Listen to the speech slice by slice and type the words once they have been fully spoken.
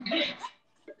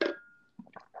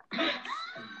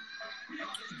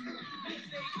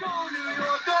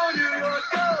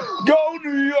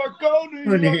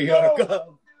New York,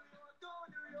 go.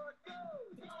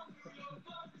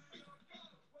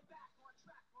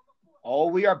 Oh,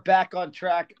 we are back on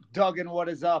track. Duggan, what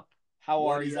is up? How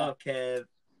are you? What is up, Kev?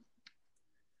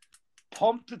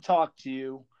 Pumped to talk to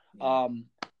you.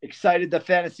 Excited that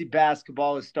fantasy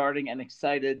basketball is starting and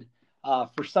excited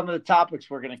for some of the topics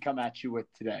we're going to come at you with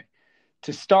today.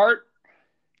 To start,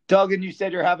 Duggan, you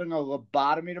said you're having a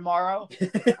lobotomy tomorrow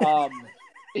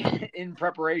in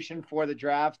preparation for the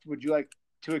draft. Would you like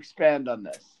to expand on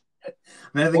this?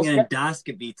 I'm having an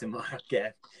endoscopy tomorrow,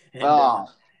 Kev. And,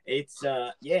 it's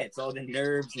all the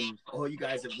nerves and all you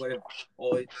guys have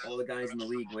all the guys in the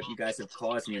league, what you guys have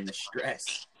caused me and the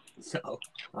stress. So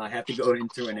I have to go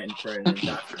into an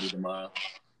endoscopy tomorrow.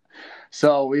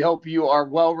 So we hope you are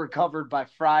well recovered by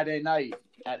Friday night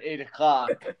at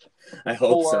 8:00. I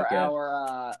hope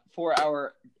so. For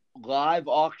our live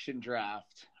auction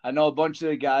draft. I know a bunch of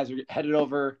the guys are headed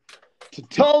over to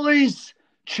Tully's.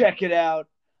 Check it out.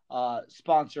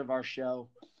 Sponsor of our show.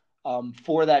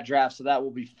 For that draft, so that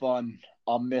will be fun.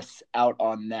 I'll miss out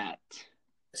on that.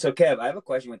 So, Kev, I have a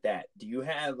question with that. Do you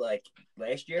have,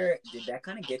 last year, did that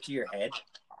kind of get to your head?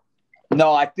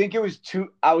 No, I think it was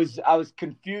I was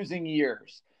confusing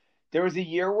years. There was a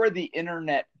year where the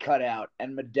internet cut out,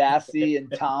 and Madassi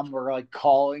and Tom were,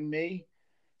 calling me,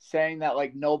 saying that,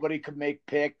 nobody could make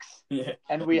picks,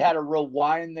 and we had to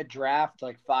rewind the draft,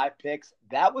 5 picks.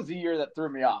 That was the year that threw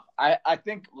me off. I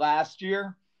think last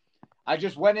year, I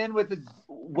just went in with a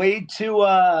way too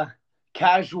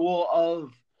casual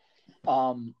of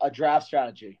a draft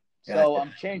strategy. So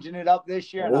I'm changing it up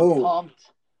this year, and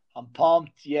I'm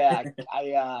pumped. Yeah,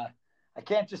 I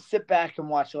can't just sit back and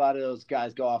watch a lot of those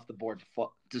guys go off the board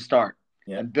to start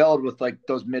and build with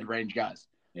those mid-range guys.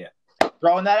 Yeah,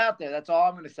 throwing that out there. That's all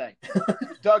I'm going to say.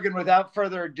 Duggan, without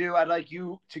further ado, I'd like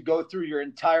you to go through your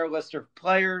entire list of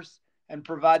players and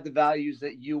provide the values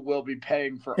that you will be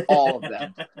paying for all of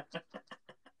them.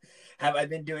 Have I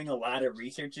been doing a lot of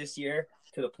research this year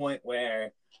to the point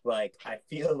where, I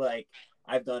feel like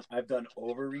I've done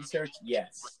over research?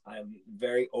 Yes, I'm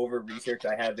very over research.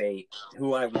 I have a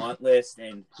who I want list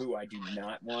and who I do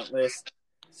not want list.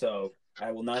 So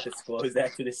I will not disclose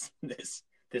that to this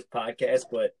podcast,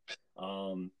 but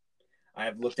I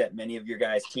have looked at many of your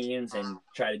guys' teams and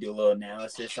try to do a little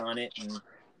analysis on it, and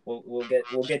we'll get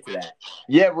to that.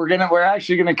 Yeah, we're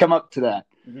actually gonna come up to that.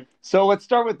 Mm-hmm. So let's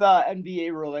start with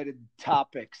NBA related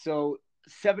topics. So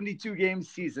 72 game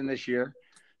season this year.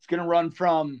 It's gonna run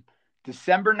from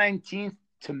December 19th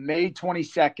to May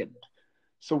 22nd.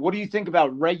 So what do you think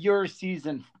about regular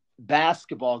season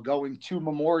basketball going to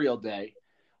Memorial Day?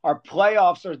 Our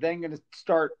playoffs are then going to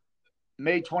start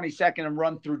May 22nd and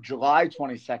run through July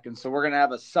 22nd. So we're going to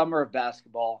have a summer of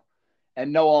basketball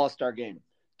and no All-Star game.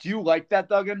 Do you like that,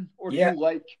 Duggan? Or do you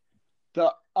like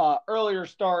the earlier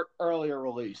start, earlier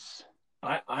release?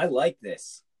 I like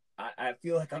this. I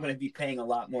feel like I'm going to be paying a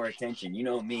lot more attention. You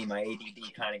know me, my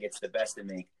ADD kind of gets the best of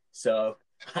me. So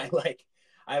I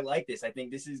like this. I think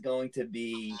this is going to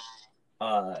be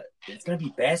it's going to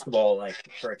be basketball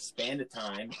for expanded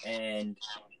time, and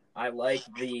I like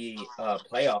the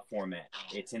playoff format.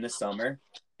 It's in the summer,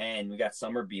 and we got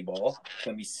summer b-ball. It's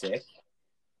going to be sick.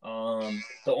 The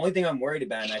only thing I'm worried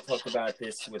about, and I talked about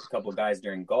this with a couple of guys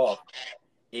during golf,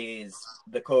 is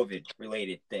the COVID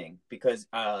related thing, because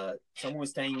someone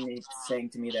was saying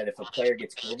to me that if a player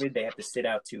gets COVID, they have to sit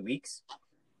out 2 weeks.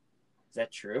 Is that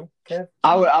true, Kev?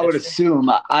 I would assume.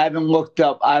 I haven't looked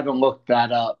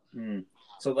that up.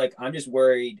 So I'm just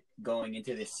worried going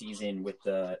into this season with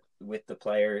the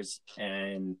players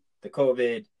and the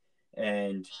COVID,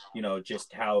 and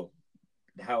just how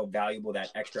valuable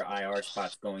that extra IR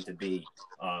spot's going to be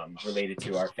related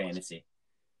to our fantasy.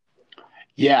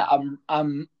 Yeah,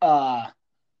 I'm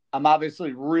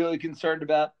obviously really concerned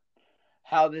about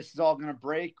how this is all going to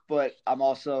break, but I'm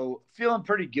also feeling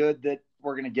pretty good that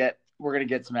we're gonna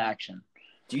get some action.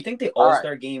 Do you think the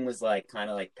All-Star game was kind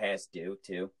of past due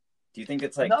too? Do you think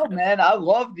it's No, man,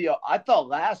 I thought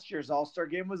last year's All-Star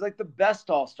game was the best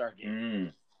All-Star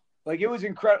game. It was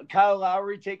incredible. Kyle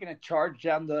Lowry taking a charge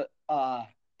down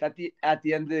at the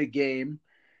end of the game.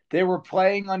 They were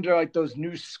playing under those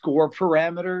new score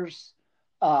parameters.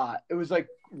 It was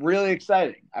really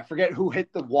exciting. I forget who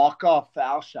hit the walk-off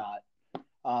foul shot.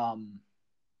 I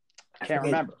can't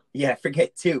remember. Yeah, I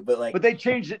forget too. But they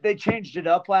changed it. They changed it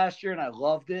up last year, and I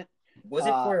loved it. Was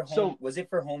it for home? Was it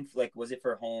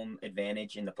for home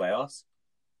advantage in the playoffs?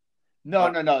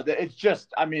 No. It's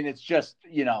just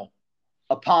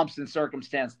a pomps and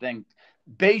circumstance thing.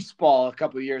 Baseball a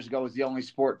couple of years ago was the only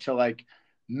sport to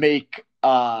make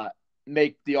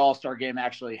make the All-Star game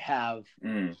actually have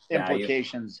value.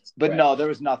 implications. But Right. no, there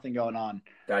was nothing going on.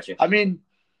 Gotcha. I mean,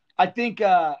 I think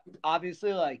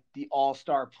obviously like the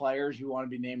All-Star players, you want to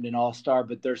be named an All-Star,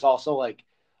 but there's also like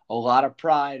a lot of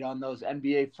pride on those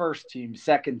NBA first team,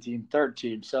 second team, third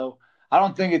team. So I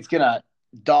don't think it's going to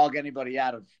dog anybody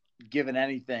out of giving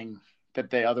anything that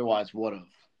they otherwise would have.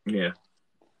 Yeah.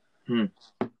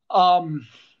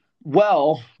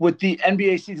 Well, with the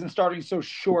NBA season starting so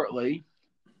shortly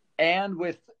and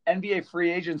with NBA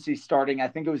free agency starting, I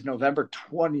think it was November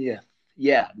 20th.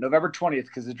 Yeah, November 20th,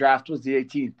 because the draft was the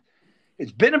 18th.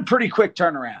 It's been a pretty quick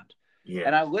turnaround. Yeah.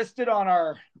 And I listed on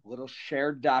our little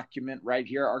shared document right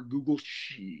here, our Google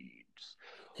Sheets.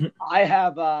 I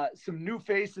have some new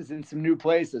faces in some new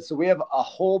places. So we have a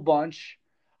whole bunch.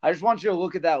 I just want you to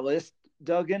look at that list,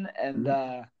 Duggan,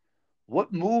 and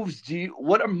what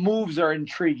moves are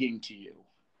intriguing to you?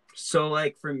 So,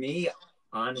 like, for me,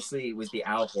 honestly, it was the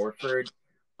Al Horford.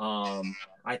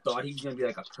 I thought he was going to be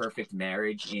like a perfect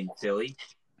marriage in Philly.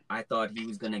 I thought he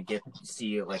was going to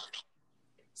see a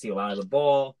lot of the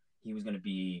ball. He was going to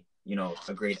be,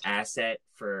 a great asset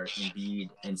for Embiid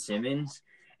and Simmons.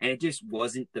 And it just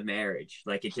wasn't the marriage.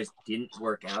 Like, it just didn't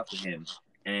work out for him.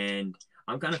 And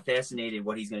I'm kind of fascinated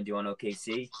what he's going to do on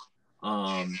OKC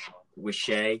with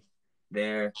Shea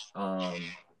there. I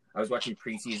was watching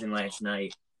preseason last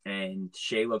night, and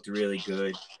Shea looked really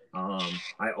good.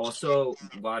 I also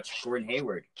watched Gordon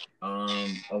Hayward, a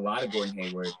lot of Gordon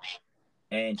Hayward,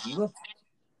 and he looked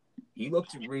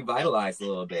revitalized a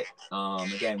little bit.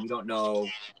 Again, we don't know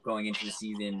going into the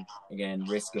season. Again,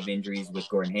 risk of injuries with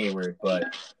Gordon Hayward,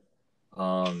 but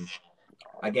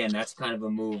again, that's kind of a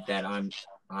move that I'm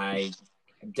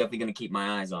definitely going to keep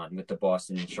my eyes on with the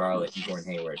Boston and Charlotte and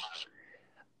Gordon Hayward.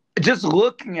 Just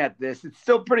looking at this, it's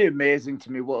still pretty amazing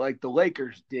to me what like the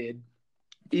Lakers did,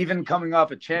 even coming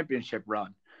off a championship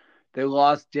run. They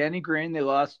lost Danny Green, they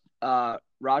lost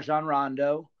Rajon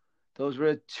Rondo. Those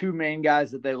were the two main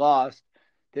guys that they lost.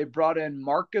 They brought in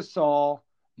Marc Gasol,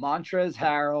 Montrezl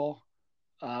Harrell.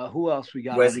 Who else we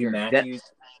got? Wesley Matthews,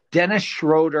 Dennis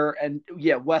Schroeder, and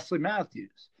Wesley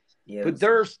Matthews. Yeah, but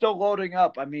they're still loading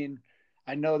up. I mean,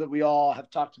 I know that we all have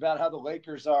talked about how the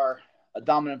Lakers are a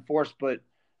dominant force, but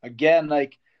again,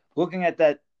 like looking at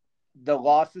the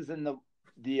losses and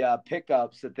the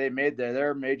pickups that they made there,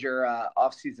 they're a major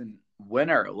offseason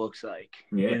winner. It looks like,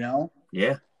 Yeah.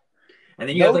 And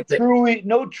then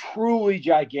no truly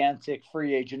gigantic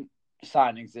free agent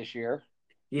signings this year.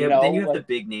 Yeah, but then you have the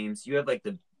big names. You have like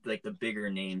the bigger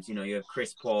names. You have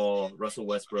Chris Paul, Russell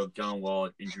Westbrook, John Wall,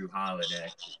 and Drew Holiday.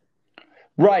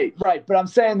 Right. But I'm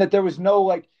saying that there was no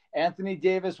like Anthony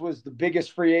Davis was the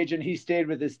biggest free agent. He stayed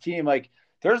with his team. Like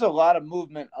there's a lot of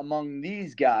movement among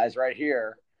these guys right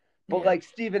here. But like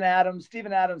Steven Adams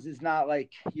is not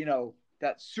like,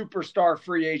 that superstar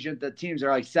free agent that teams are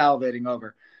like salivating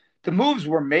over. The moves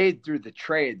were made through the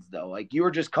trades, though. Like, you were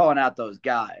just calling out those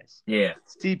guys. Yeah.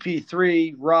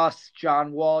 CP3, Russ,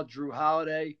 John Wall, Drew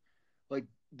Holiday. Like,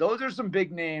 those are some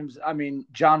big names. I mean,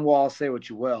 John Wall, say what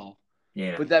you will.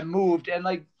 Yeah. But that moved. And,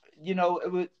 like, it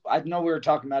was. I know we were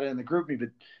talking about it in the GroupMe, but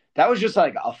that was just,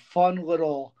 like, a fun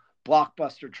little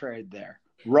blockbuster trade there.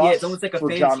 Russ it's almost like a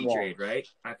fantasy trade, right?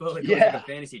 I felt like it was like a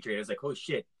fantasy trade. I was like, oh,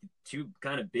 shit, two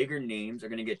kind of bigger names are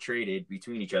going to get traded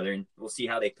between each other, and we'll see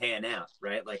how they pan out,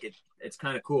 right? Like, it's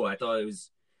kind of cool. I thought it was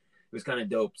kind of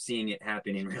dope seeing it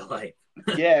happen in real life.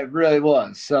 Yeah, it really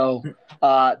was. So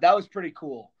that was pretty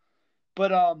cool.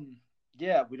 But,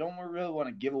 we don't really want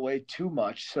to give away too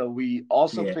much, so we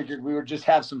also figured we would just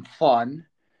have some fun.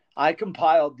 I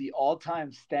compiled the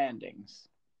all-time standings,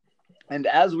 and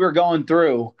as we're going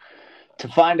through – to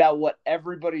find out what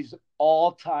everybody's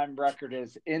all-time record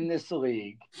is in this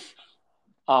league.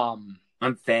 I'm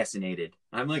fascinated.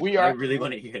 I really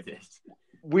want to hear this.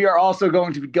 We are also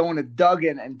going to be going to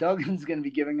Duggan, and Duggan's going to be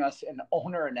giving us an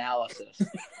owner analysis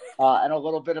and a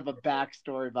little bit of a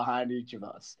backstory behind each of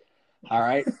us. All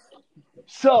right.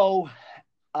 So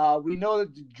we know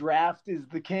that the draft is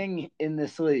the king in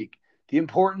this league, the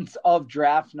importance of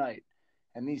draft night.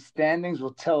 And these standings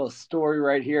will tell a story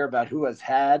right here about who has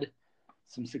had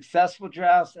some successful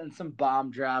drafts and some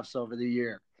bomb drafts over the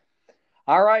year.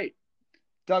 All right,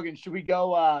 Duggan, should we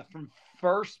go from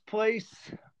first place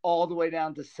all the way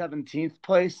down to 17th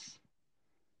place?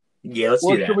 Yeah, let's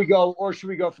do that. Should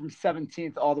we go from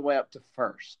 17th all the way up to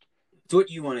first? It's what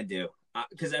you want to do.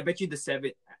 Because I bet you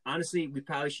honestly, we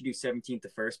probably should do 17th to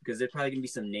first because there's probably going to be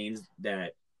some names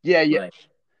that. Yeah. Like,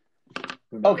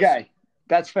 okay,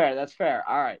 that's fair.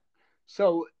 All right.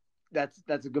 So that's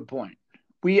a good point.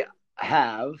 We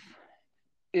have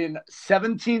in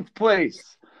 17th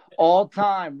place all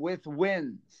time with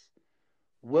wins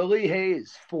Willie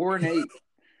Hayes, 4-8.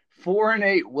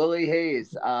 4-8, Willie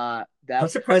Hayes. I'm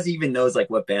surprised he even knows like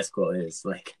what basketball is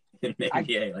like in the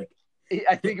NBA.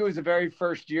 I think it was the very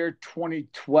first year,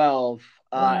 2012,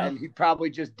 wow. and he probably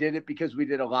just did it because we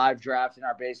did a live draft in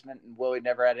our basement, and Willie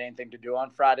never had anything to do on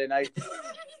Friday night.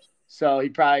 So he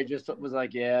probably just was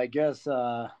like, "Yeah, I guess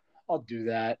I'll do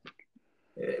that."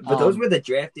 But those were the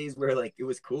draft days where like it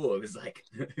was cool. It was like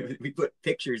we put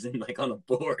pictures in like on a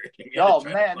board. Oh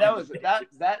man,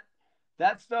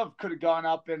 that stuff could have gone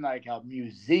up in like a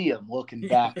museum looking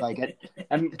back, like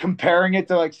and comparing it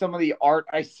to like some of the art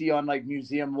I see on like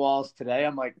museum walls today.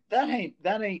 I'm like, that ain't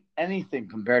anything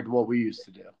compared to what we used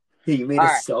to do. Hey, you made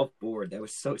a self board. That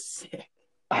was so sick.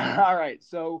 All right,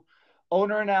 so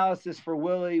owner analysis for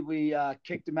Willie. We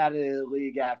kicked him out of the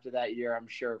league after that year, I'm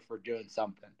sure, for doing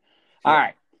something. All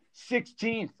right,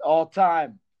 16th all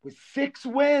time with 6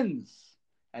 wins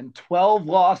and 12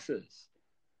 losses.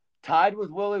 Tied with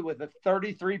Willie with a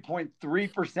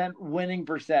 33.3% winning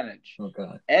percentage. Oh,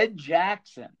 God. Ed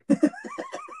Jackson.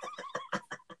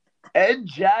 Ed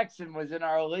Jackson was in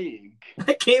our league.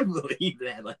 I can't believe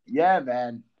that. Yeah,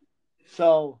 man.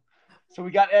 So we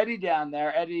got Eddie down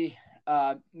there. Eddie,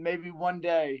 maybe one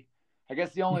day, I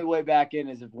guess the only way back in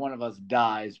is if one of us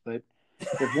dies. But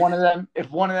if one of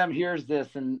them hears this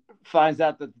and finds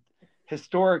out that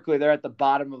historically they're at the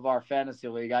bottom of our fantasy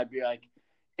league, I'd be like,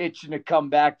 itching to come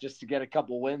back just to get a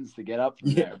couple wins to get up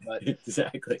from there. But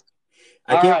exactly.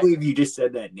 I can't believe you just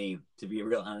said that name, to be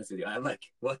real honest with you. I'm like,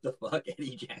 what the fuck?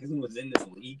 Eddie Jackson was in this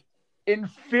league? In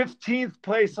 15th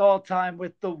place all time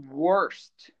with the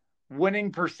worst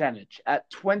winning percentage at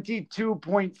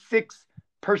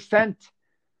 22.6%.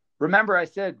 Remember, I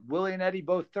said Willie and Eddie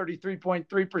both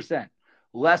 33.3%.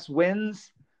 Less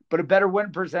wins, but a better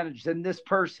win percentage than this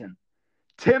person.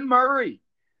 Tim Murray.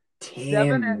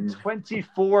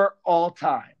 7-24 all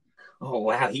time. Oh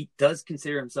wow, he does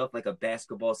consider himself like a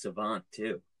basketball savant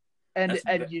too. And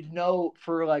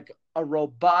for like a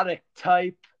robotic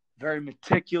type, very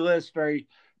meticulous, very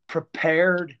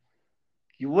prepared,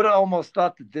 you would have almost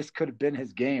thought that this could have been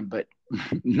his game, but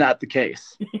not the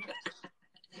case.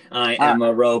 I am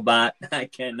a robot. I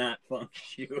cannot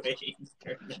fluctuate.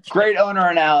 Great owner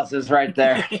analysis right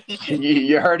there.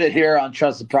 You heard it here on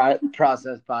Trusted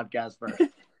Process Podcast first.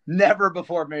 Never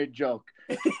before made joke.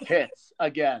 Hits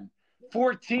again.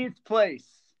 14th place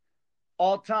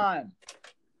all time.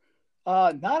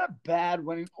 Not a bad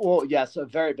winning. Well, yes, a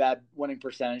very bad winning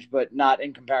percentage, but not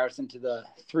in comparison to the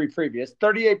 3 previous.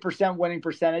 38% winning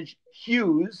percentage.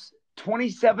 Hughes,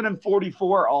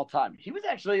 27-44 all time. He was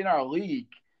actually in our league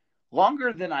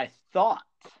longer than I thought.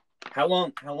 How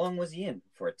long was he in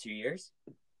for? 2 years?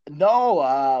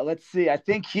 No, let's see. I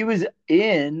think he was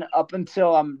in up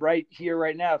until I'm right here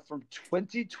right now from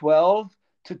 2012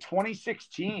 to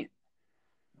 2016.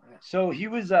 Wow. So he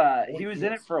was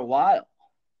in it for a while.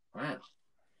 Wow.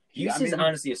 Hughes is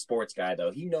honestly a sports guy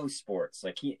though. He knows sports.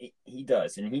 Like he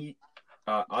does, and he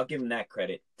I'll give him that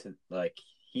credit to like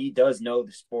he does know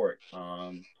the sport.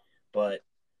 But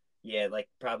yeah, like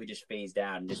probably just phased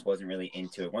out and just wasn't really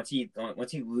into it. Once he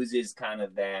loses kind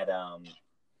of that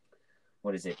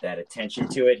that attention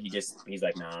to it, he's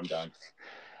like, nah, I'm done.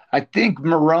 I think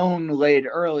Marone laid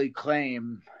early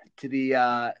claim to the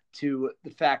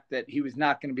fact that he was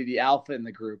not going to be the alpha in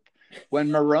the group when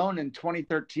Marone in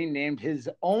 2013 named his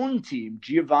own team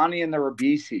Giovanni and the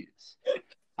Ribisi's.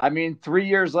 I mean, 3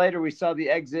 years later, we saw the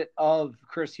exit of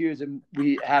Chris Hughes, and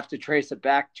we have to trace it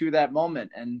back to that moment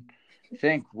and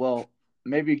think, well,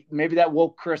 maybe that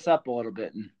woke Chris up a little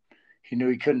bit, and he knew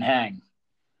he couldn't hang.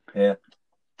 Yeah.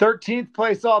 13th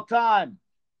place all time.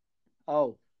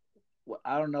 Oh,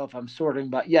 I don't know if I'm sorting,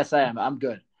 but yes, I am. I'm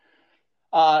good.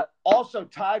 Also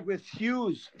tied with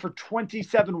Hughes for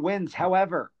 27 wins.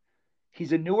 However,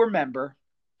 he's a newer member,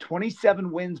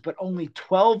 27 wins, but only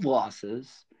 12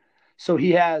 losses. So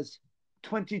he has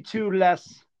 32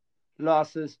 less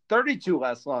losses, 32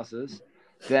 less losses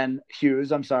than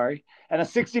Hughes, I'm sorry, and a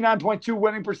 69.2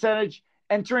 winning percentage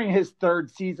entering his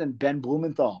 3rd season, Ben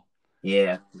Blumenthal.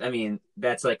 Yeah, I mean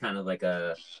that's like kind of like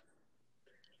a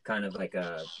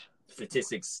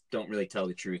statistics don't really tell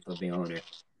the truth of the owner,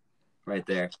 right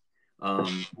there.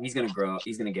 He's gonna grow.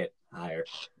 He's gonna get higher,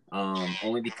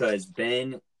 only because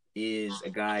Ben is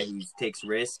a guy who takes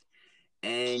risks,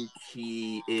 and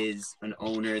he is an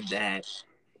owner that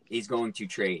is going to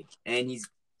trade, and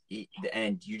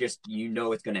you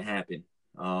know it's gonna happen.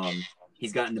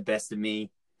 He's gotten the best of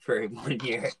me for 1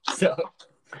 year, so.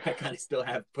 I kind of still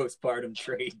have postpartum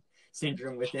trade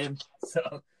syndrome with him.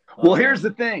 So, well, here's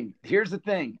the thing.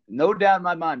 No doubt in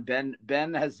my mind,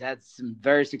 Ben has had some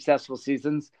very successful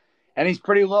seasons. And he's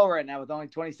pretty low right now with only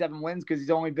 27 wins because he's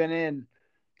only been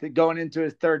going into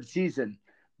his third season.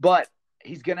 But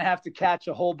he's going to have to catch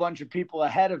a whole bunch of people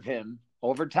ahead of him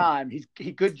over time.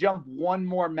 He could jump one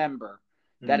more member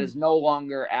that is no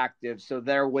longer active, so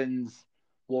their wins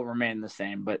will remain the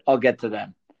same. But I'll get to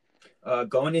them.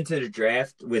 Going into the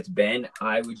draft with Ben,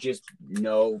 I would just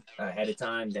know ahead of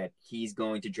time that he's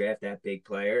going to draft that big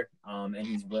player, and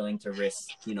he's willing to risk,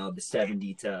 the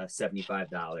 $70 to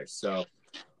 $75. So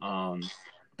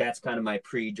that's kind of my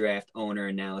pre-draft owner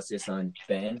analysis on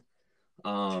Ben.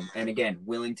 And again,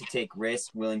 willing to take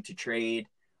risks, willing to trade,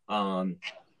 and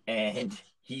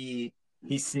he's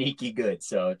sneaky good.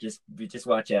 So just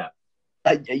watch out.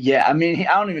 Yeah, I mean,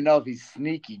 I don't even know if he's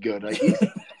sneaky good. Like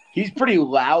he's pretty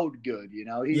loud good,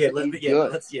 He's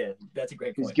good. That's a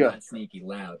great point. He's good. Not sneaky,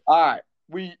 loud. All right,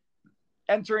 we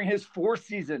entering his fourth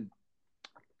season.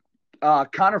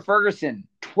 Connor Ferguson,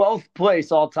 12th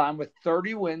place all time with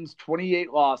 30 wins,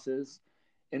 28 losses,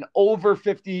 an over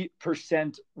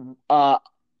 50%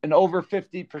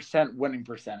 winning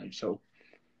percentage. So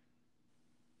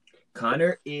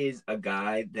Connor is a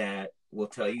guy that will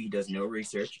tell you he does no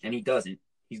research, and he doesn't.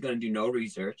 He's going to do no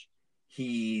research.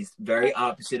 He's very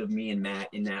opposite of me and Matt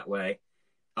in that way.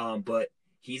 But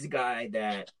he's a guy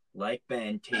that, like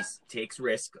Ben, takes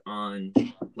risk on,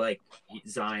 like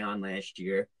Zion last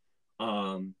year.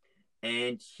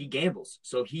 And he gambles.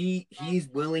 So he's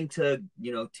willing to,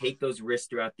 take those risks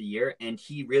throughout the year. And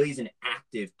he really is an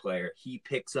active player. He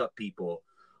picks up people.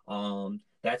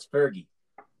 That's Fergie.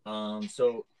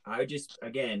 So I just,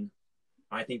 again,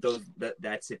 I think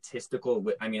that statistical,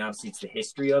 I mean, obviously it's the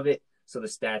history of it. So the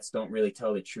stats don't really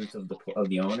tell the truth of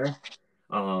the owner.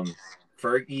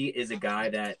 Fergie is a guy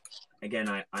that, again,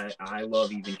 I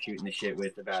love even shooting the shit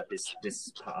with about this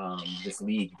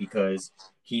league because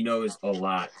he knows a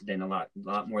lot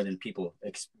more than people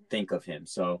think of him.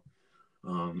 So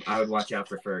I would watch out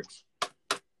for Fergs.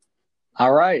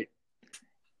 All right,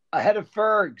 ahead of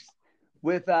Fergs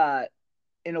with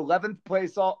in 11th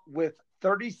place with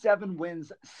 37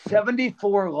 wins,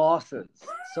 74 losses,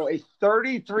 so a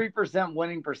 33%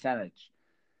 winning percentage.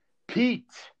 Pete,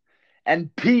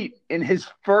 in his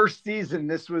first season,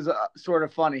 this was sort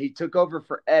of funny. He took over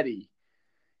for Eddie,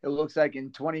 it looks like,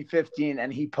 in 2015,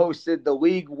 and he posted the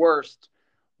league worst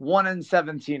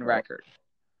 1-17 record.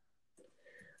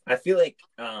 I feel like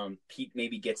Pete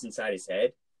maybe gets inside his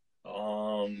head.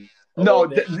 No.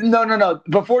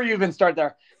 Before you even start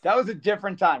there, that was a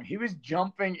different time. He was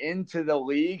jumping into the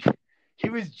league. He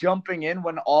was jumping in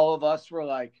when all of us were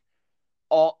like,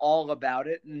 all about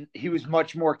it, and he was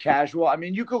much more casual. I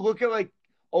mean, you could look at like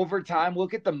over time,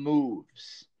 look at the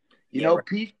moves.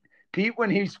 Right. Pete when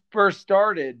he first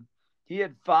started, he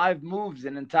had 5 moves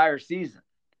an entire season.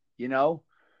 But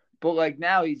like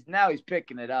now he's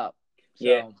picking it up. So.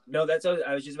 Yeah, no, that's what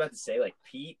I was just about to say. Like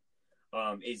Pete,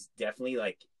 is definitely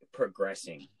like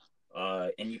progressing,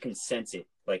 and you can sense it.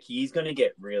 Like he's gonna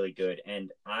get really good,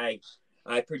 and I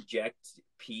project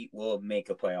Pete will make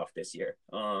a playoff this year.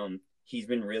 He's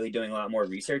been really doing a lot more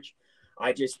research.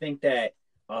 I just think that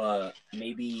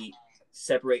maybe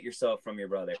separate yourself from your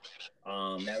brother.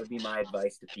 That would be my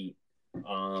advice to Pete.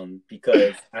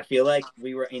 Because I feel like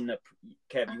we were in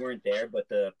Kev, you weren't there, but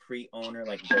the pre-owner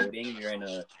like voting,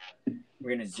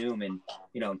 we're in a Zoom, and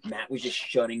Matt was just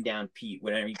shutting down Pete.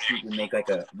 Whenever Pete would make like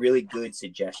a really good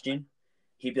suggestion,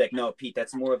 he'd be like, "No, Pete,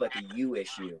 that's more of like a you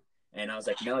issue." And I was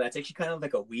like, "No, that's actually kind of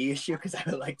like a we issue because I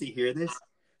would like to hear this."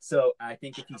 So I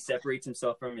think if he separates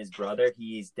himself from his brother,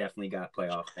 he's definitely got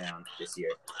playoff bound this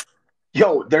year.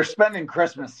 Yo, they're spending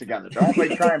Christmas together. Don't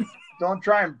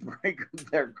try and break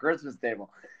their Christmas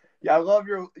table. Yeah, I love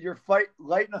your fight,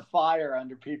 lighting a fire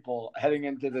under people heading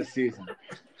into this season.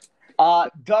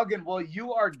 Duggan, well,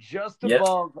 you are just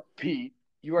above Pete.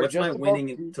 You are. What's just my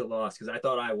winning Pete. To loss? Because I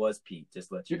thought I was Pete. Just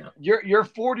to let you know. You're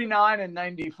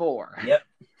 49-94. Yep.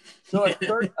 So a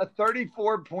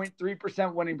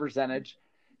 34.3% winning percentage.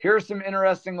 Here are some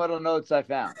interesting little notes I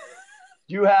found.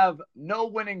 You have no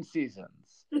winning seasons.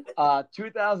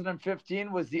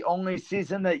 2015 was the only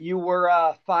season that you were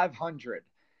 500.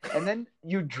 And then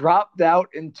you dropped out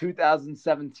in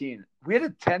 2017. We had a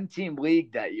 10-team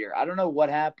league that year. I don't know what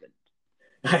happened.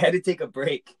 I had to take a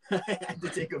break. I had to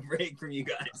take a break from you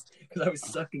guys because I was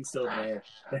sucking so bad.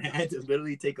 I had to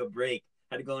literally take a break.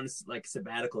 I had to go on like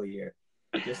sabbatical year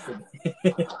just to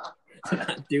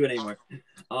not do it anymore.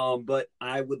 But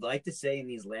I would like to say in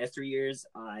these last 3 years,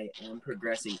 I am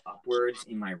progressing upwards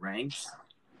in my ranks.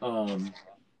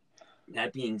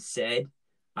 That being said,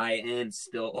 I am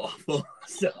still awful,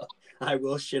 so I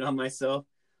will shit on myself.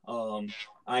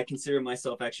 I consider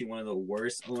myself actually one of the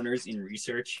worst owners in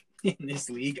research in this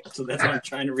league, so that's why I'm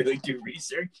trying to really do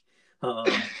research.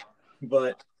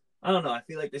 But I don't know. I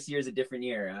feel like this year is a different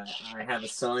year. I have a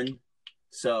son,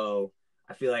 so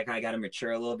I feel like I got to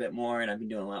mature a little bit more, and I've been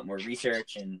doing a lot more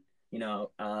research. And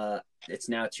it's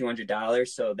now $200,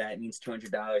 so that means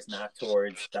 $200 not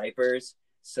towards diapers.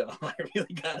 So I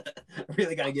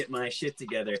really gotta get my shit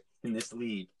together in this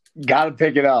league. Got to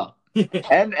pick it up.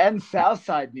 and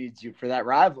Southside needs you for that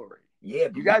rivalry. Yeah,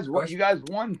 you guys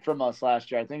won from us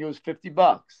last year. I think it was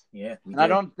 $50. Yeah, and I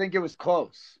don't think it was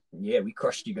close. Yeah, we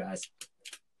crushed you guys.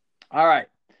 All right.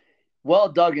 Well,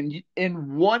 Duggan,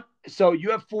 so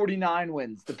you have 49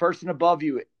 wins. The person above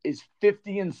you is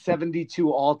 50-72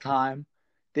 all time.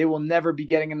 They will never be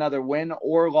getting another win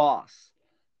or loss.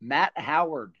 Matt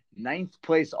Howard, 9th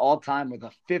place all time with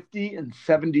a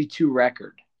 50-72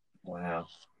 record. Wow.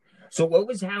 So what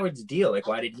was Howard's deal? Like,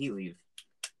 why did he leave?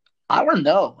 I don't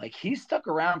know. Like, he stuck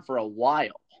around for a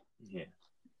while. Yeah.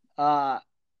 I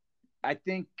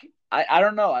think I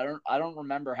don't know. I don't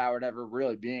remember Howard ever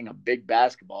really being a big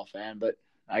basketball fan, but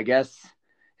I guess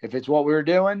if it's what we were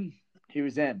doing, he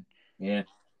was in. Yeah.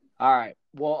 All right.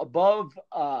 Well, above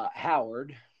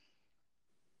Howard,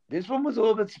 this one was a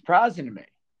little bit surprising to me.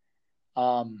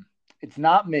 It's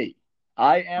not me.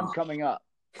 I am coming up.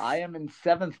 I am in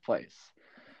 7th place.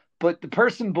 But the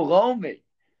person below me,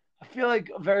 I feel like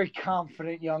a very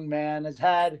confident young man, has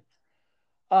had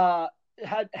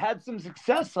some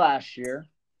success last year.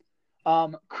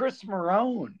 Chris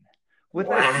Marone with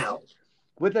a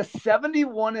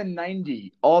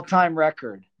 71-90 all-time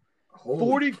record,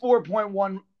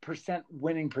 44.1%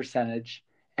 winning percentage,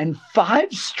 and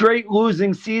 5 straight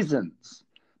losing seasons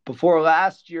before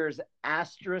last year's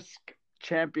asterisk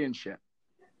championship.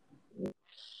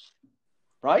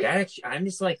 Right? I'm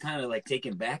just kind of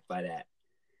taken back by that.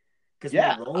 Because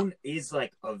Marone is a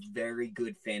very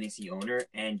good fantasy owner,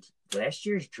 and last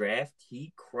year's draft,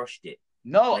 he crushed it.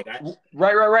 No,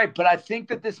 right. But I think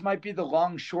that this might be the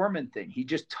longshoreman thing. He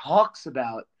just talks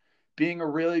about being a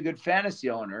really good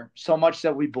fantasy owner so much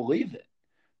that we believe it.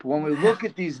 But when we look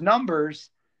at these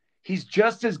numbers, he's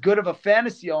just as good of a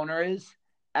fantasy owner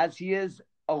as he is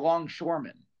a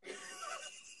longshoreman.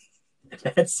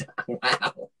 That's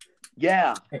wow.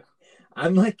 Yeah.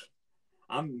 I'm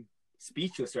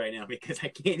speechless right now because I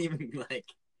can't even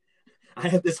I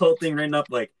have this whole thing written up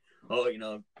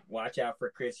watch out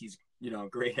for Chris. He's,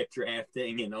 great at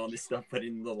drafting and all this stuff, but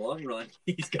in the long run,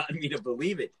 he's gotten me to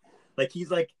believe it. I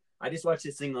just watched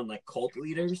this thing on cult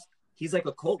leaders. He's like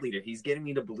a cult leader. He's getting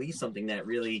me to believe something that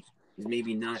really is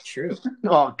maybe not true.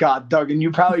 Oh God, Duggan, you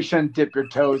probably shouldn't dip your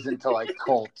toes into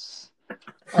cults.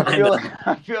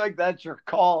 I feel like that's your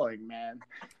calling, man.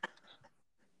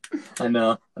 I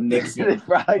know. I'm mixing. They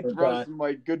probably throw some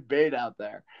good bait out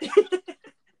there.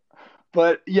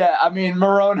 But yeah, I mean,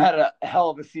 Marone had a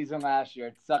hell of a season last year.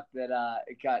 It sucked that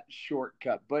it got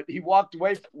shortcut, but he walked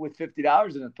away with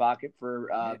 $50 in his pocket for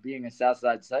being a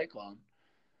Southside Cyclone.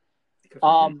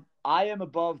 I am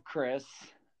above Chris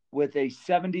with a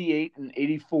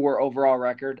 78-84 overall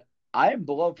record. I am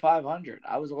below 500.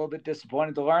 I was a little bit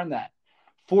disappointed to learn that.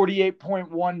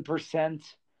 48.1%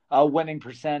 winning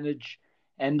percentage.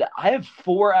 And I have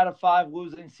 4 out of 5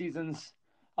 losing seasons.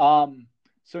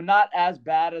 So not as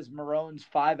bad as Marone's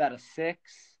 5 out of 6,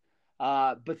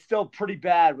 but still pretty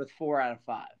bad with 4 out of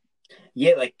 5.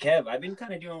 Yeah, Kev, I've been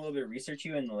kind of doing a little bit of research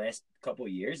here in the last couple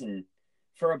of years. And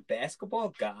for a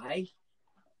basketball guy,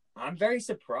 I'm very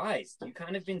surprised. You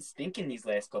kind of been stinking these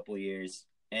last couple of years.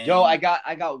 And Yo, I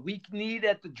got weak need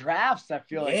at the drafts, I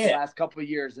feel like, the last couple of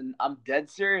years. And I'm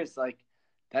dead serious.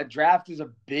 That draft is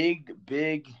a big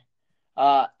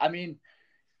I mean,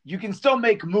 you can still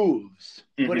make moves,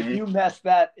 but if you mess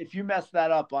that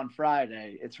up on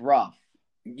Friday, it's rough.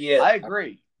 Yeah, I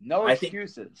agree. No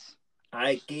excuses.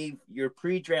 I gave your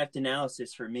pre-draft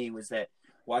analysis for me was that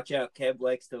watch out, Kev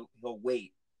likes to he'll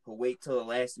wait till the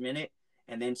last minute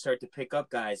and then start to pick up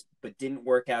guys, but didn't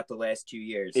work out the last 2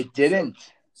 years. It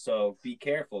didn't. So be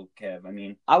careful, Kev. I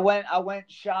mean, I went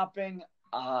shopping.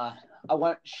 I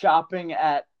went shopping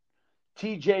at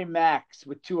TJ Maxx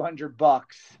with $200,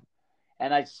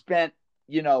 and I spent.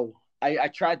 I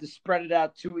tried to spread it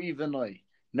out too evenly.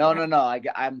 No.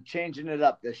 I'm changing it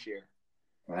up this year.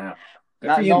 Wow.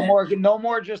 No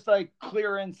more just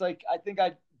clearance. I think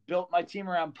I built my team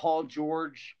around Paul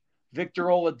George, Victor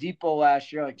Oladipo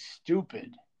last year.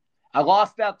 Stupid. I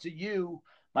lost out to you.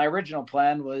 My original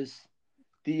plan was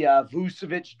the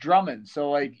Vucevic Drummond.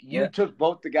 So you took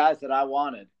both the guys that I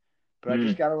wanted, but I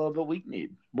just got a little bit weak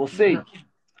need. We'll see.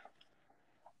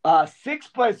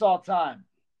 6th place all time.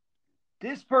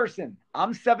 This person,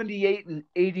 I'm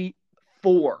 78-84.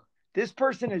 This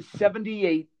person is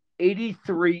 78-84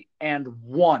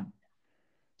 83-1.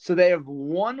 So they have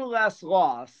one less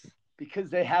loss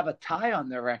because they have a tie on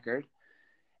their record.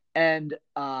 And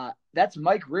that's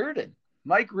Mike Reardon.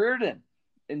 Mike Reardon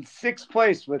in 6th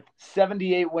place with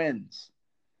 78 wins.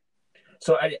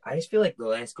 So I just feel like the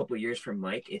last couple of years for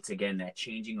Mike, it's again that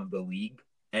changing of the league,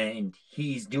 and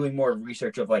he's doing more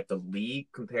research of like the league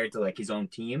compared to like his own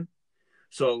team.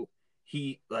 So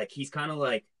he's kind of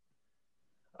like,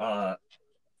 I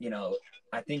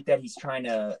think that he's trying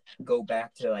to go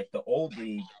back to like the old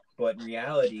league, but in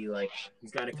reality, like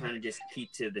he's got to kind of just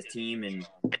keep to the team and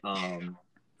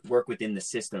work within the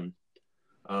system.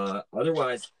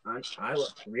 Otherwise,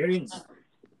 Reardon's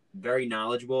very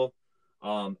knowledgeable.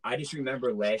 I just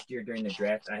remember last year during the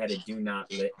draft, I had a do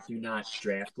not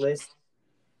draft list,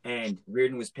 and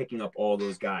Reardon was picking up all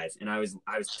those guys, and I was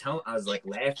like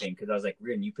laughing because I was like,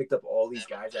 Reardon, you picked up all these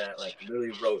guys that like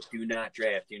literally wrote do not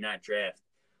draft.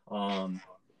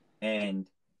 And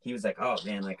he was like, oh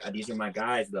man, like these are my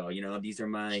guys though, these are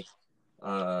my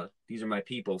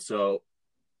people. So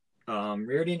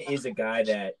Reardon is a guy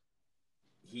that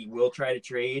he will try to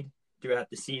trade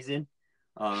throughout the season.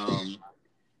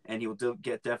 And he will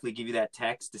definitely give you that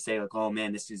text to say like, oh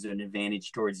man, this is an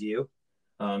advantage towards you.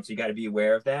 So you got to be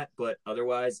aware of that. But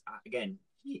otherwise, again,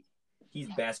 he's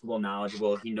basketball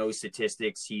knowledgeable. He knows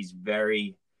statistics. He's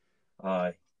very,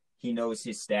 he knows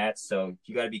his stats. So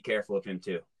you got to be careful of him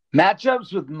too.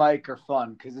 Matchups with Mike are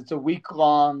fun because it's a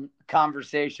week-long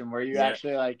conversation where you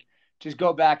actually like just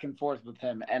go back and forth with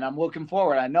him. And I'm looking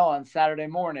forward. I know on Saturday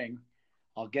morning,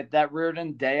 I'll get that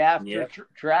Reardon day after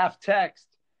draft text.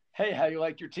 Hey, how you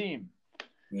like your team?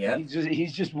 Yeah.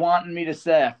 He's just wanting me to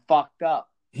say I fucked up.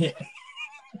 Yeah.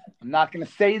 I'm not going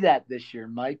to say that this year,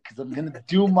 Mike, because I'm going to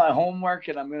do my homework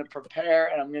and I'm going to prepare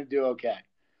and I'm going to do okay.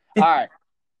 All right.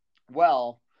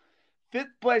 Well, 5th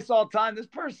place all time. This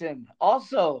person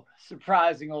also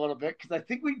surprising a little bit because I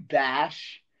think we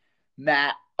bash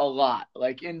Matt a lot,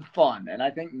 like in fun. And I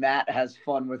think Matt has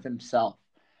fun with himself.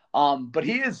 But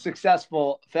he is a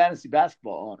successful fantasy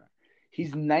basketball owner.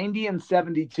 He's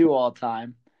 90-72 all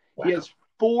time. Wow. He has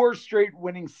 4 straight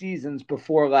winning seasons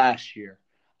before last year.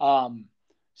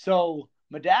 So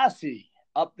Madassi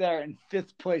up there in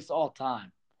 5th place all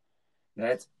time.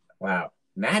 That's wow.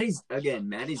 Matt is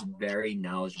very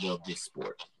knowledgeable of this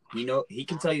sport. He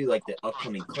can tell you like the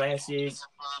upcoming classes.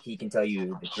 He can tell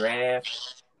you the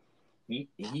draft.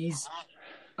 He's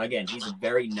a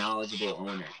very knowledgeable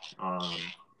owner.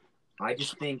 I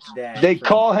just think that they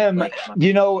call him,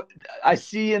 I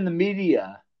see in the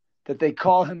media that they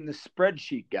call him the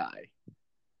spreadsheet guy.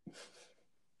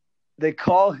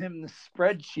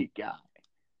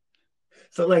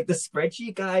 So, like, the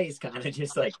spreadsheet guy is kind of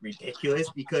just, like, ridiculous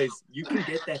because you can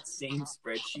get that same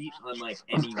spreadsheet on, like,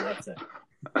 any website.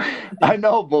 I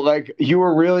know, but, like, you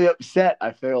were really upset,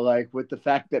 I feel like, with the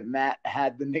fact that Matt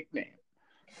had the nickname.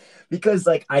 Because,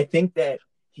 like, I think that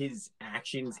his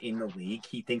actions in the league,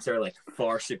 he thinks are, like,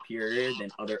 far superior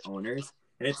than other owners.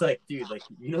 And it's like, dude, like,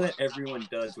 you know that everyone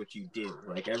does what you do.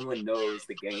 Like, everyone knows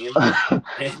the game.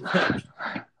 And, like,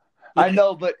 I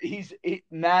know, but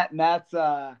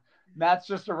Matt's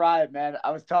just a riot, man.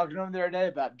 I was talking to him the other day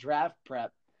about draft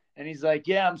prep, and he's like,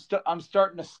 "Yeah, I'm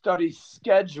starting to study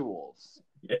schedules."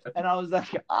 Yeah. And I was like,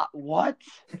 "What?"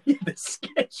 The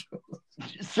schedules.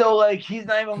 So, like, he's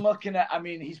not even looking at. I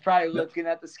mean, he's probably looking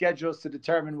at the schedules to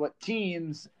determine what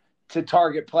teams to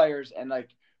target players, and like,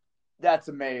 that's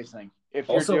amazing if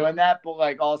you're doing that. But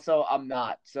like, also, I'm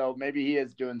not. So maybe he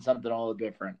is doing something a little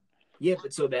different. Yeah,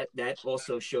 but so that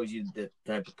also shows you the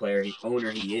type of owner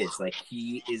he is. Like,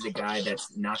 he is a guy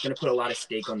that's not going to put a lot of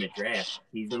stake on the draft.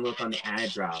 He's going to look on the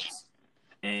ad drops.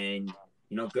 And,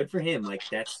 good for him. Like,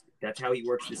 that's how he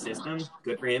works the system.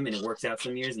 Good for him, and it works out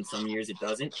some years, and some years it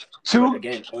doesn't. But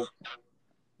again,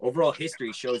 overall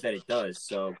history shows that it does.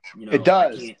 So, it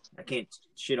does. I can't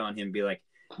shit on him and be like,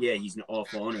 yeah, he's an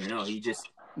awful owner. No, he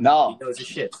knows his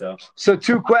shit. So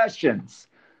 2 questions.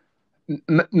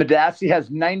 Madassi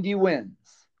has 90 wins.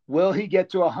 Will he get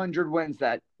to 100 wins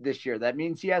this year? That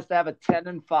means he has to have a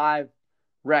 10-5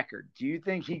 record. Do you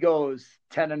think he goes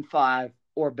 10-5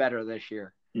 or better this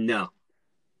year? No.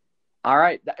 All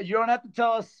right. You don't have to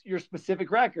tell us your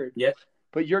specific record. Yep.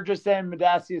 But you're just saying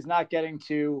Madassi is not getting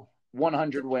to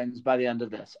 100 wins by the end of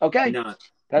this. Okay. No.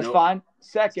 That's fine.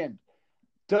 Second,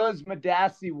 does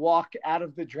Madassi walk out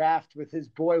of the draft with his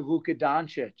boy Luka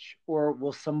Doncic, or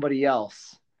will somebody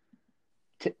else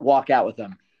walk out with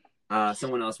him?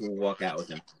 Someone else will walk out with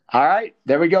him. All right.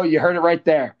 There we go. You heard it right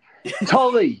there.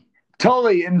 Tully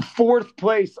in 4th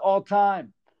place all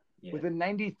time with a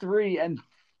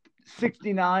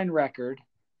 93-69 record,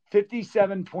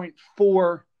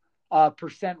 57.4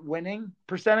 percent winning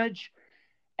percentage.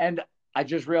 And I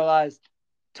just realized,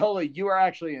 Tully, you are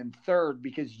actually in third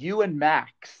because you and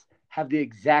Max have the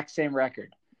exact same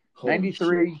record. Holy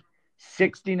 93, shit.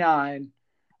 69,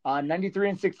 93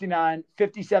 and 69,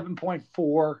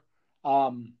 57.4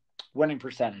 winning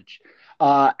percentage.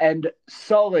 And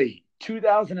Sully,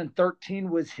 2013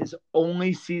 was his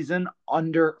only season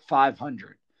under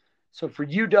 500. So for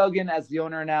you, Duggan, as the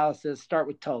owner analysis, start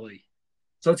with Tully.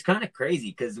 So it's kind of crazy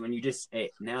because when you just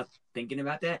now thinking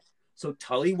about that, so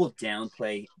Tully will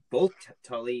downplay both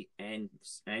Tully and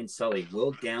Sully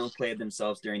will downplay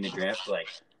themselves during the draft, like,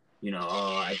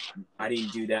 I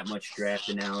didn't do that much draft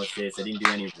analysis, I didn't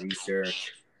do any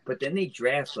research, but then they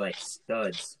draft like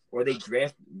studs or they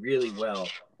draft really well,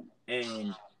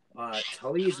 and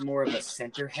Tully is more of a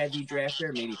center heavy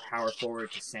drafter, maybe power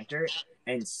forward to center,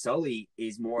 and Sully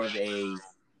is more of a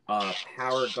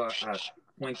power guard,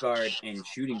 point guard and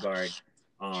shooting guard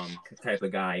type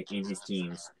of guy in his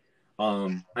teams.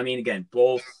 I mean, again,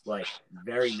 both like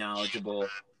very knowledgeable.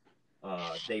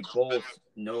 They both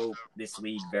know this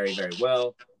league very, very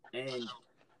well. And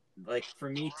like for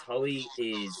me, Tully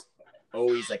is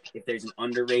always like if there's an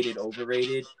underrated,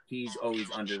 overrated, he's always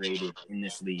underrated in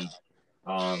this league.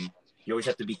 You always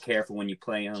have to be careful when you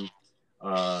play him.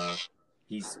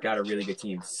 He's got a really good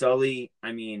team. Sully,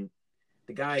 I mean,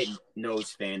 the guy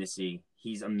knows fantasy.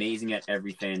 He's amazing at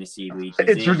every fantasy league.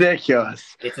 It's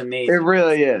ridiculous. It's amazing. It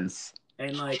really is.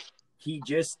 And like he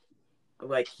just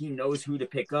like he knows who to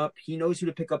pick up. He knows who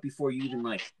to pick up before you even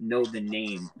like know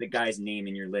the guy's name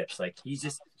in your lips. Like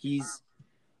he's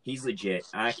legit.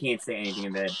 I can't say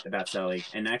anything about Sully.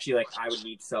 And actually, like I would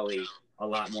need Sully a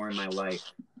lot more in my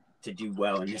life to do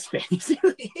well in this fantasy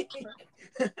league.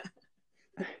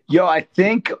 Yo, I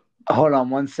think. Hold on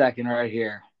 1 second, right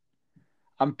here.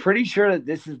 I'm pretty sure that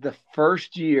this is the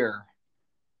first year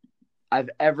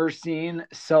I've ever seen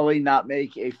Sully not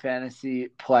make a fantasy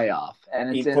playoff,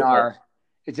 and it's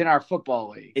in our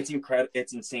football league. It's incredible.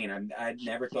 It's insane. I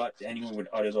never thought anyone would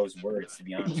utter those words, to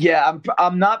be honest. Yeah,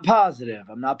 I'm not positive.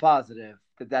 I'm not positive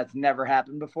that that's never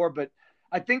happened before, but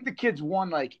I think the kid's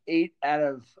won like 8 out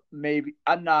of maybe.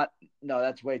 No,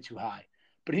 that's way too high.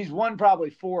 But he's won probably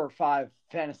 4 or 5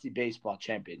 fantasy baseball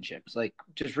championships. Like,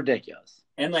 just ridiculous.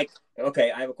 And like,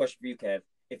 okay, I have a question for you, Kev.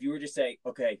 If you were to say,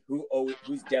 okay,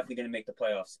 who's definitely going to make the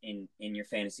playoffs in your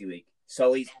fantasy league?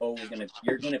 Sully's always going to –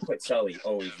 you're going to put Sully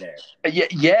always there.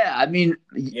 Yeah. I mean,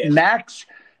 yeah. Max,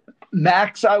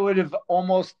 I would have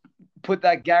almost put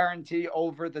that guarantee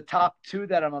over the top 2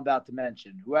 that I'm about to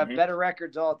mention, who have better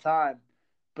records all the time.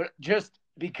 But just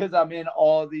because I'm in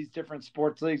all these different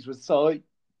sports leagues with Sully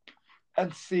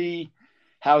and see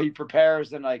how he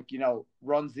prepares and, like,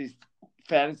 runs these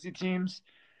fantasy teams,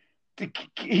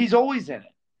 he's always in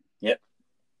it. Yep.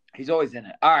 He's always in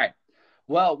it. All right.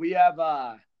 Well, we have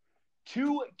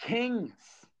 2 kings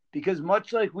because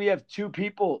much like we have 2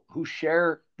 people who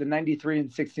share the 93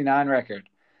 and 69 record,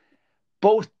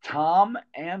 both Tom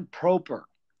and Proper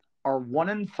are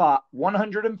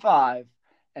 105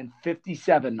 and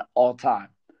 57 all time.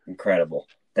 Incredible.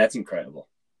 That's incredible.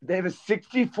 They have a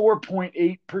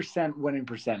 64.8% winning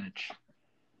percentage.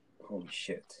 Holy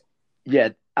shit. Yeah,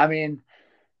 I mean,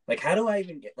 like, how do I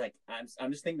even get, like,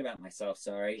 I'm just thinking about myself,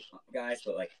 sorry, guys,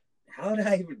 but, like, how did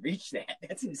I even reach that?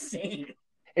 That's insane.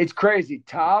 It's crazy.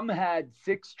 Tom had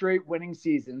 6 straight winning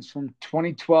seasons from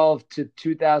 2012 to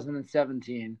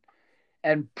 2017,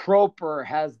 and Proper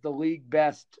has the league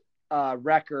best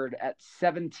record at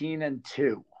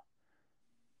 17-2.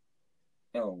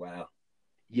 Oh, wow.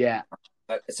 Yeah.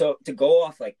 So to go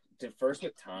off, like, first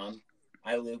with Tom,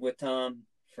 I lived with Tom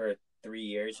for 3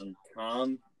 years, and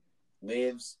Tom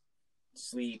lives,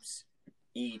 sleeps,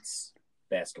 eats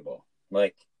basketball.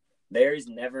 Like, there's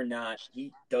never a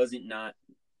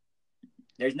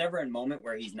moment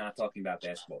where he's not talking about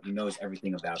basketball. He knows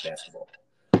everything about basketball.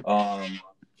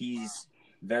 He's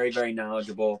very, very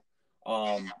knowledgeable.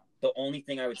 The only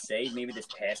thing I would say, maybe this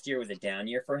past year was a down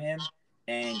year for him,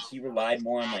 and he relied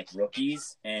more on like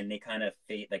rookies, and they kind of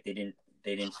fade, like they didn't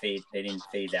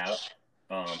phase out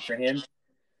for him.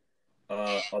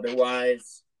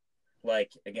 Otherwise,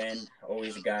 like, again,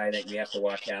 always a guy that you have to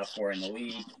watch out for in the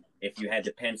league. If you had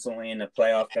to pencil in a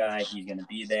playoff guy, he's going to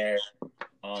be there.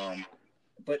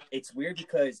 But it's weird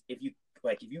because if you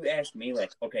ask me,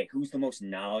 like, okay, who's the most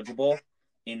knowledgeable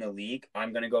in the league,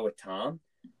 I'm going to go with Tom.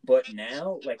 But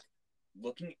now, like,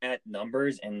 looking at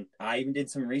numbers, and I even did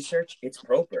some research, it's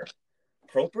Proper.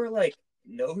 Proper, like,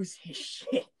 knows his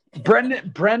shit.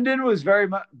 Brendan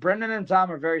and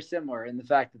Tom are very similar in the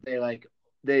fact that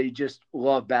they just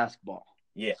love basketball.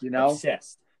 Yeah,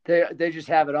 obsessed. They just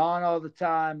have it on all the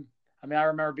time. I mean, I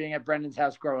remember being at Brendan's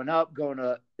house growing up, going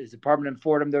to his apartment in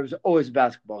Fordham. There was always a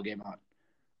basketball game on,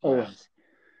 Wow. always.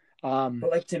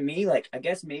 But like to me, like I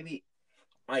guess maybe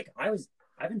like I've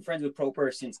been friends with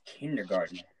Proper since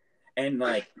kindergarten, and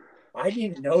like I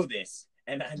didn't know this,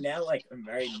 and I now like I'm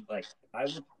very like I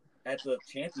look at the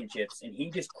championships, and he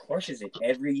just crushes it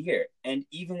every year. And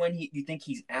even when you think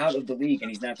he's out of the league and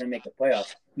he's not going to make the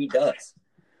playoffs, he does.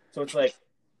 So it's like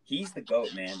he's the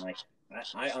GOAT, man. Like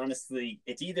I honestly,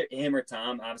 it's either him or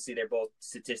Tom. Obviously, they're both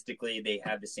statistically they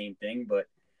have the same thing, but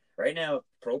right now,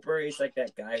 Proper is like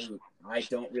that guy who I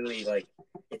don't really like.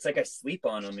 It's like I sleep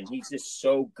on him, and he's just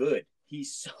so good.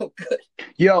 He's so good.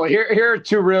 Yo, here are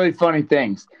two really funny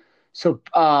things. So,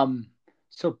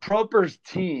 so Proper's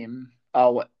team.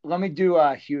 Let me do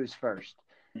Hughes first.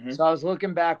 Mm-hmm. So I was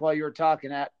looking back while you were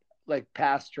talking at like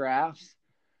past drafts.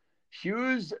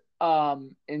 Hughes,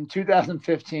 in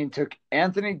 2015 took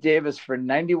Anthony Davis for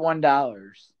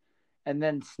 $91. And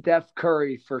then Steph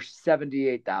Curry for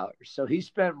 $78. So he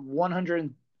spent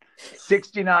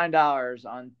 $169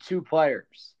 on two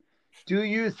players. Do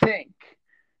you think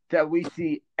that we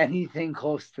see anything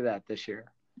close to that this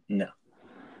year? No.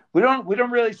 We don't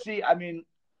really see. I mean,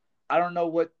 I don't know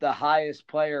what the highest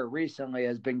player recently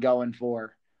has been going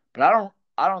for, but I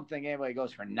don't think anybody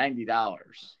goes for $90.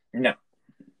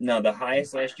 No, the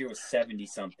highest last year was 70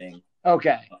 something.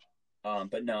 Okay.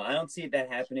 But no, I don't see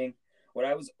that happening. What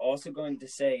I was also going to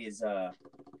say is,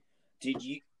 do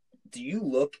you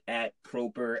look at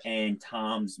Proper and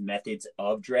Tom's methods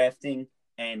of drafting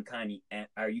and kind of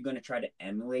are you going to try to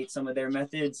emulate some of their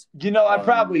methods? You know, I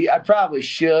probably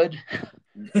should,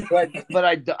 but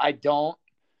I don't.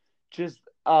 Just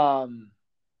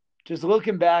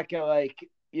looking back at like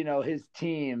his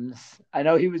teams. I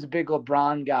know he was a big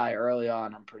LeBron guy early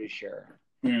on. I'm pretty sure,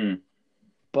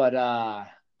 but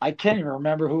I can't even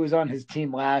remember who was on his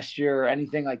team last year or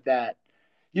anything like that.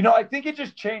 I think it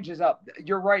just changes up.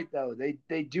 You're right, though.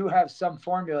 They do have some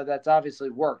formula that's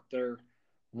obviously worked. They're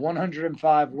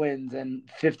 105 wins and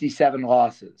 57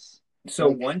 losses. So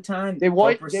one time they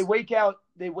wake up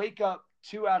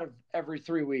 2 out of every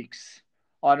 3 weeks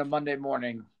on a Monday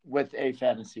morning with a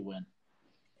fantasy win.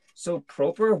 So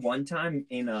Proper one time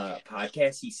in a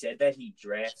podcast, he said that he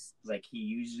drafts like he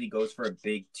usually goes for a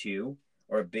big 2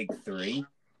 or a big 3.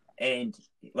 And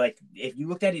like, if you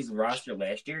looked at his roster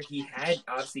last year, he had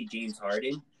obviously James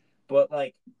Harden, but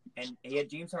like, and he had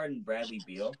James Harden, Bradley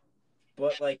Beal,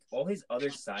 but like all his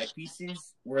other side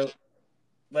pieces were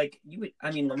like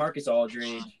LaMarcus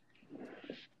Aldridge,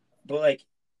 but like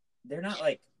they're not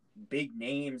like big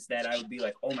names that I would be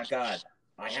like, oh my god,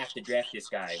 I have to draft this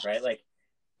guy, right? Like,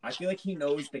 I feel like he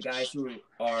knows the guys who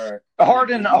are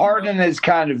Harden. Harden is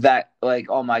kind of that like,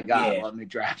 oh my god, let me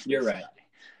draft. You're right.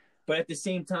 But at the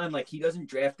same time, like he doesn't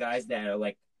draft guys that are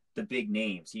like the big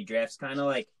names. He drafts kind of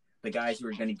like the guys who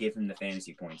are going to give him the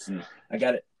fantasy points. And I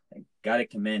gotta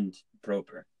commend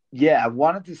Proper. Yeah, I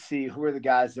wanted to see who are the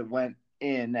guys that went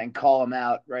in and call them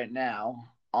out right now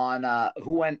on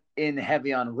who went in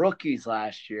heavy on rookies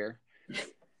last year,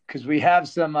 because we have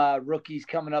some rookies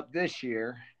coming up this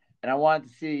year, and I wanted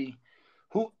to see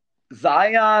who.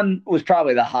 Zion was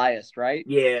probably the highest, right?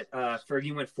 Yeah,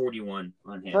 Fergie went 41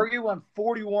 on him. Fergie went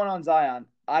 41 on Zion.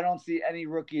 I don't see any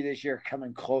rookie this year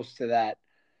coming close to that.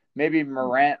 Maybe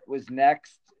Morant was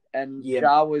next, and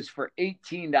Ja was for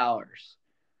 $18.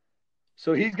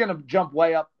 So he's going to jump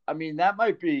way up. I mean, that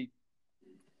might be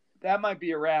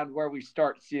around where we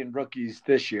start seeing rookies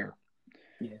this year.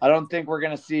 Yeah. I don't think we're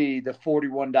going to see the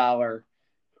 $41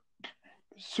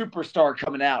 superstar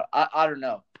coming out. I don't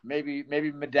know. Maybe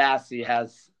Madassi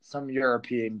has some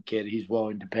European kid he's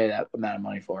willing to pay that amount of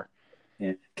money for.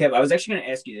 Yeah. Kev, I was actually going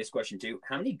to ask you this question too.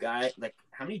 How many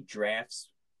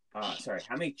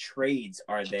trades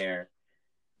are there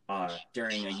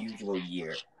during a usual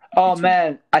year? Oh,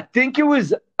 man. I think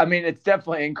it's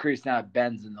definitely increased now that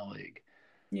Ben's in the league.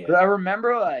 Yeah. But I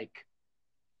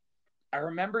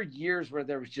remember years where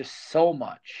there was just so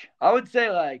much. I would say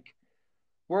like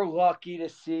we're lucky to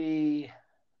see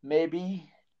maybe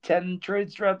 10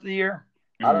 trades throughout the year.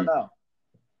 Mm-hmm. I don't know.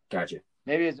 Gotcha.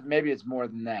 Maybe it's more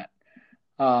than that.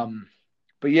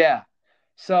 But yeah.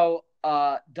 So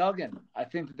Duggan, I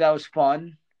think that was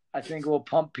fun. I think we'll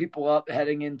pump people up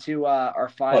heading into our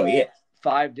final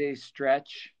 5-day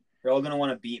stretch. They're all gonna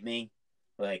want to beat me.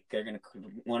 Like they're gonna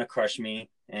want to crush me,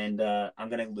 and I'm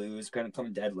gonna lose. Gonna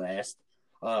come dead last.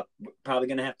 Probably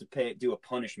gonna have to do a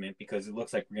punishment because it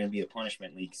looks like we're gonna be a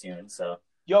punishment league soon. So.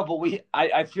 Yo, but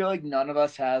I feel like none of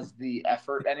us has the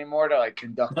effort anymore to like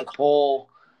conduct a poll.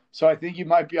 So I think you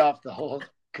might be off the hook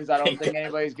because I don't think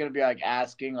anybody's going to be like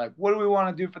asking like, what do we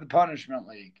want to do for the punishment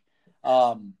league?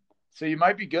 So you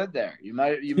might be good there. You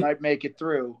might make it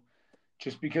through,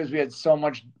 just because we had so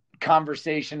much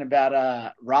conversation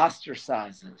about roster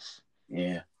sizes.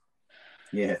 Yeah,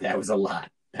 that was a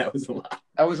lot. That was a lot.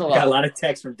 That was a lot. Got a lot of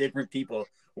texts from different people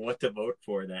what to vote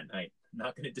for that night. I'm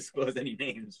not going to disclose any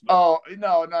names. But... Oh,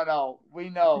 no. We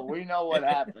know what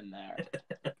happened there.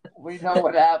 We know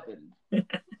what happened.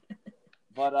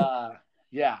 But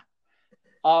yeah.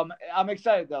 I'm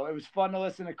excited though. It was fun to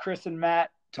listen to Chris and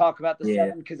Matt talk about the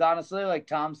 7 because honestly, like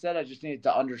Tom said, I just needed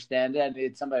to understand it. I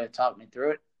needed somebody to talk me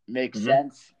through it. Makes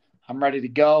sense. I'm ready to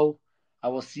go. I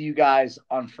will see you guys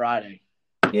on Friday.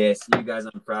 Yeah, see you guys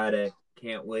on Friday.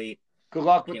 Can't wait. Good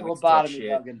luck with the lobotomy,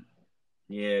 Duggan.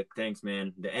 Yeah, thanks,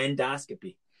 man. The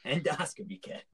endoscopy, cat.